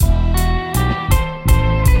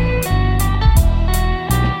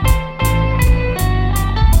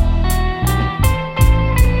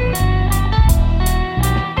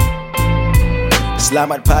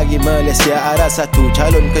Selamat pagi Malaysia, ada satu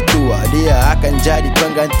calon ketua. Dia akan jadi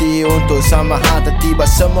pengganti untuk sama ha Tetiba.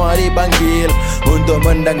 Semua dipanggil untuk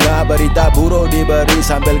mendengar berita buruk, diberi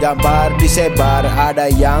sambil gambar disebar. Ada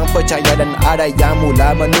yang percaya dan ada yang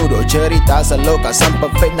mula menuduh. Cerita, seloka,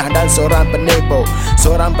 penfitnah dan seorang penipu.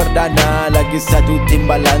 Seorang perdana, lagi satu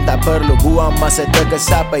timbalan. Tak perlu buang masa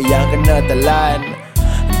tergesa apa yang kena telan.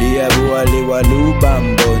 Dia buat liwat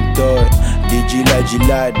lubang bontot,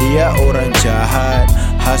 dijilat-jilat, dia orang jahat.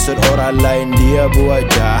 Hasut orang lain, dia buat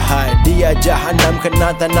jahat. Dia jahanam kena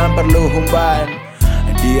tanam perlu humban.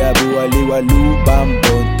 Dia buat liwat lubang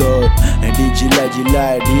bontot,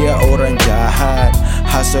 dijilat-jilat, dia orang jahat.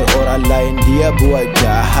 Hasut orang lain, dia buat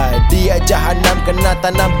jahat. Dia jahanam kena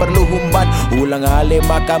tanam perlu humban. Ulang alik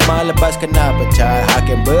mahkamah lepas kena pecah.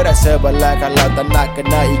 Hakim berat sebelah kalau tak nak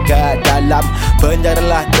kena ikat. Dalam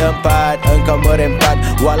penjaralah tempat engkau merempat.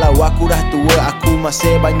 Walau aku dah tua, aku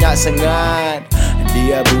masih banyak sengat.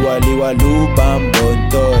 Dia buat liwat lubang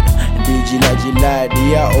bontot, dijilat-jilat,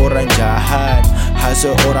 dia orang jahat.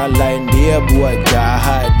 Hasut orang lain, dia buat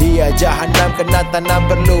jahat. Dia jahanam kena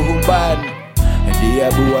tanam perlu humban.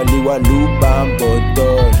 Dia buat liwat lubang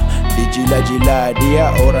bontot, dijilat-jilat,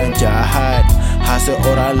 dia orang jahat. Hasut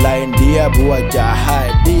orang lain, dia buat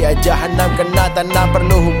jahat. Dia jahanam kena tanam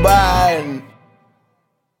perlu humban.